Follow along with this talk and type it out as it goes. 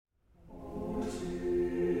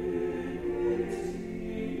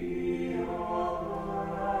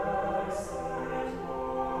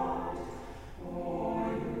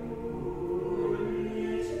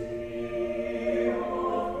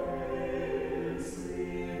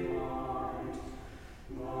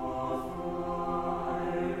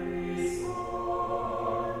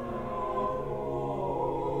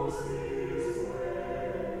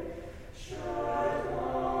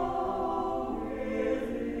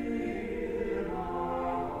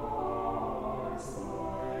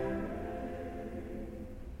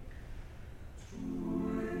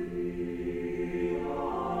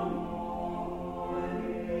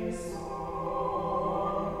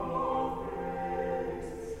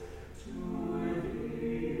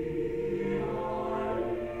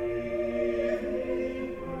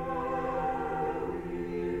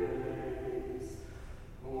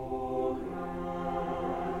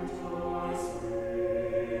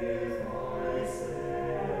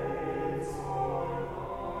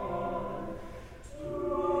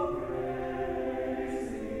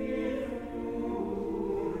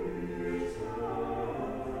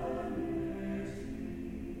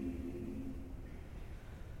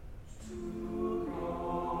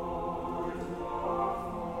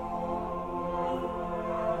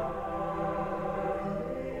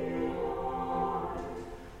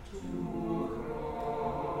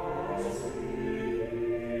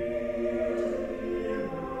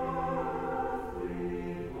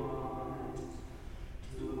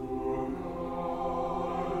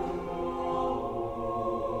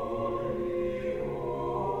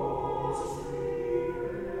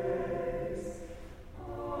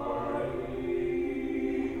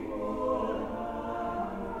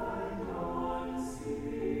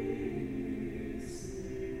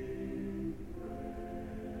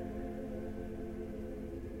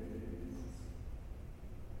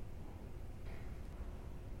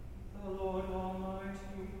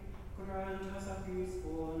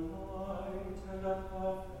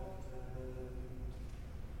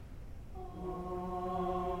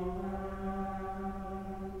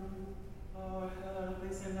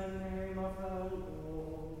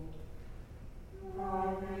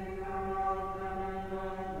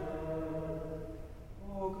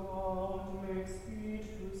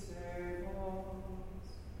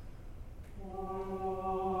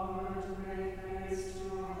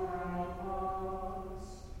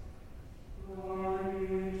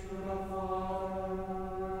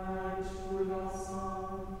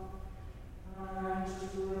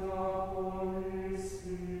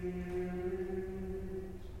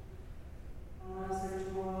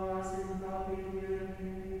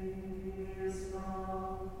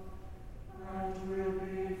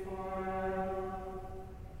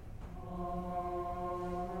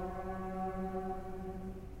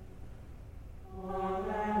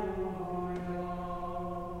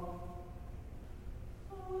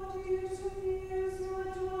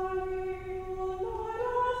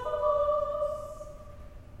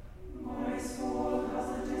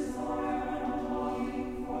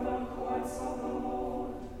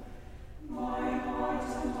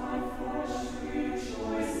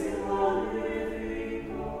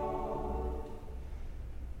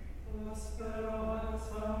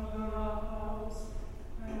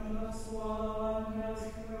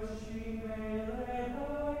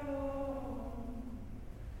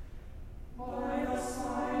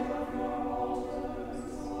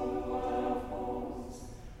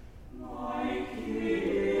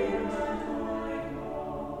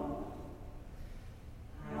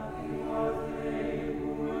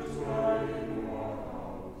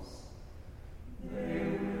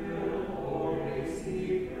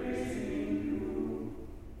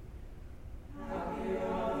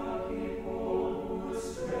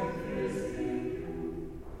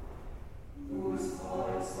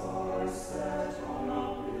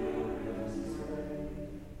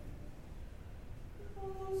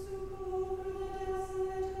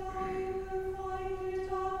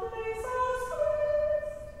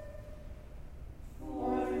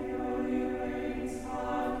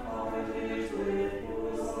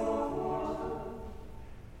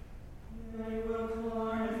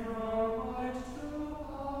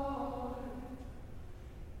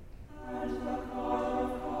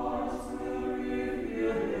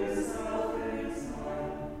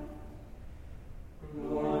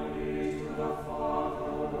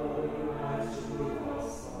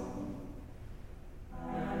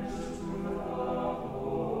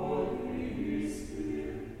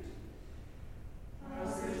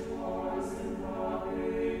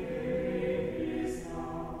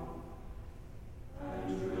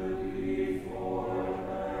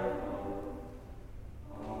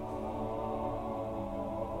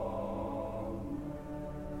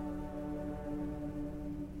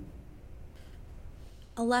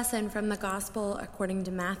A lesson from the Gospel according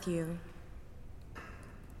to Matthew.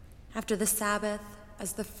 After the Sabbath,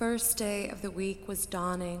 as the first day of the week was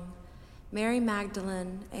dawning, Mary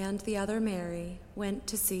Magdalene and the other Mary went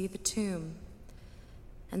to see the tomb.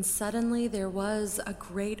 And suddenly there was a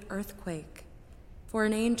great earthquake, for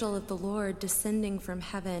an angel of the Lord descending from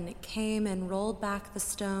heaven came and rolled back the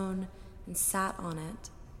stone and sat on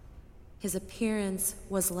it. His appearance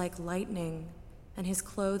was like lightning, and his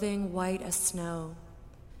clothing white as snow.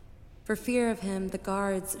 For fear of him, the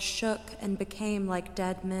guards shook and became like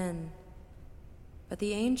dead men. But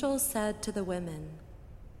the angel said to the women,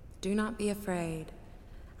 "Do not be afraid.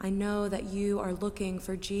 I know that you are looking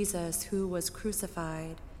for Jesus who was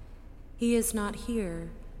crucified. He is not here,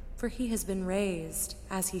 for he has been raised,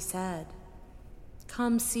 as he said.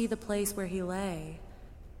 Come see the place where he lay.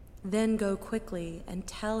 Then go quickly and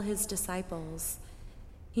tell his disciples,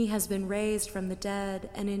 he has been raised from the dead,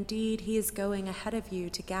 and indeed he is going ahead of you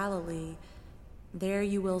to Galilee. There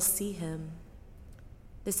you will see him.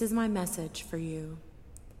 This is my message for you."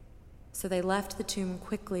 So they left the tomb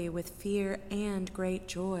quickly with fear and great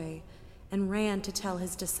joy, and ran to tell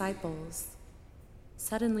his disciples.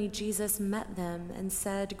 Suddenly Jesus met them and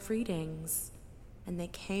said, "Greetings." And they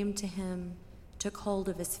came to him, took hold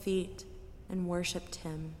of his feet, and worshipped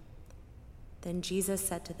him. Then Jesus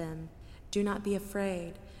said to them, "Do not be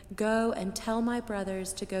afraid. Go and tell my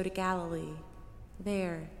brothers to go to Galilee.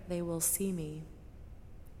 There they will see me."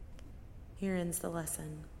 Here ends the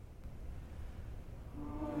lesson.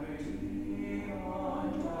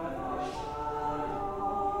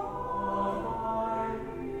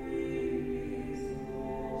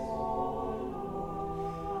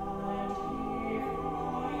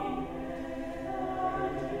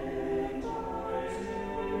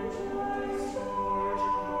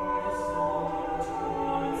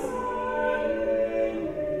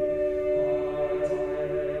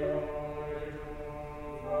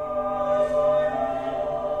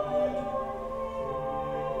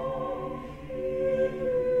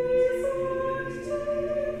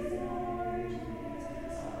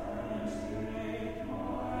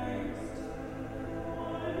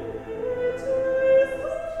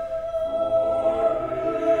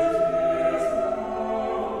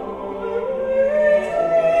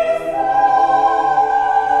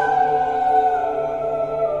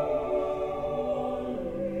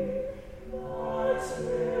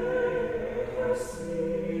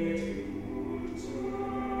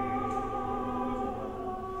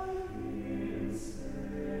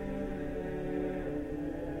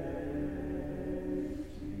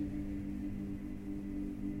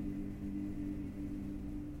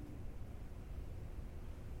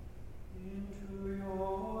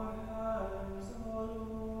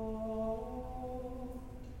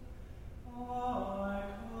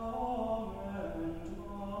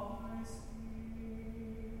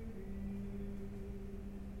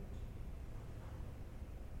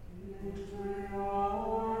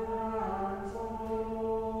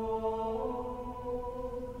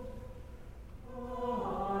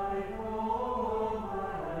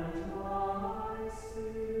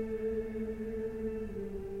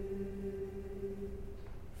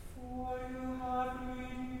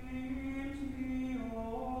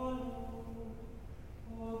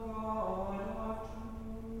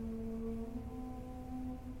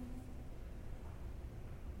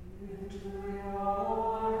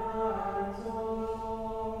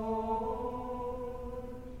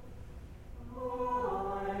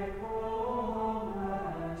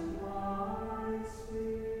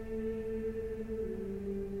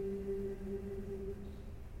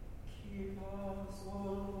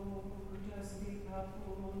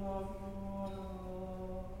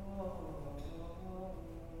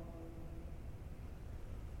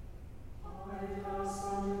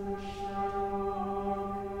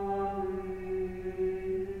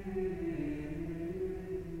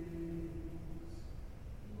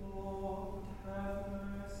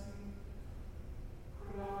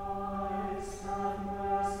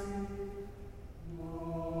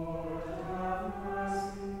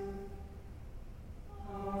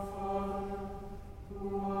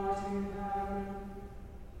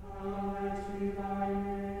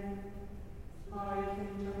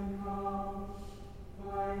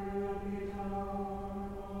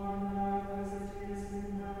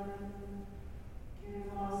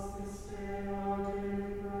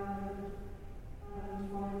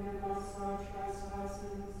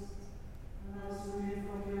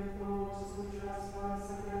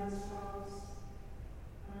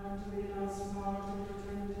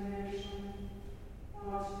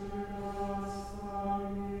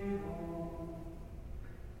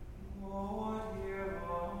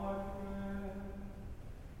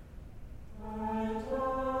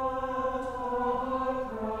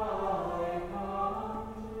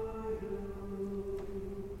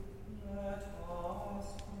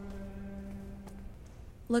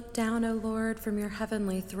 Look down, O Lord, from your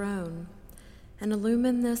heavenly throne, and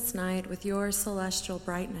illumine this night with your celestial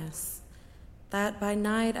brightness, that by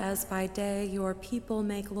night as by day your people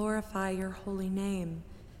may glorify your holy name,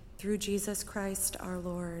 through Jesus Christ our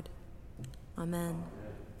Lord. Amen.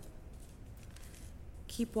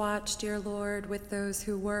 Keep watch, dear Lord, with those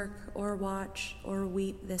who work or watch or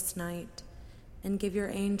weep this night, and give your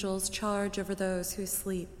angels charge over those who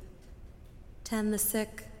sleep. Tend the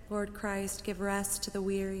sick, Lord Christ, give rest to the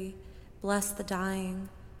weary, bless the dying,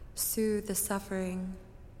 soothe the suffering,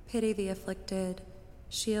 pity the afflicted,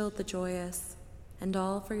 shield the joyous, and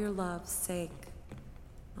all for your love's sake.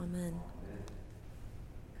 Amen.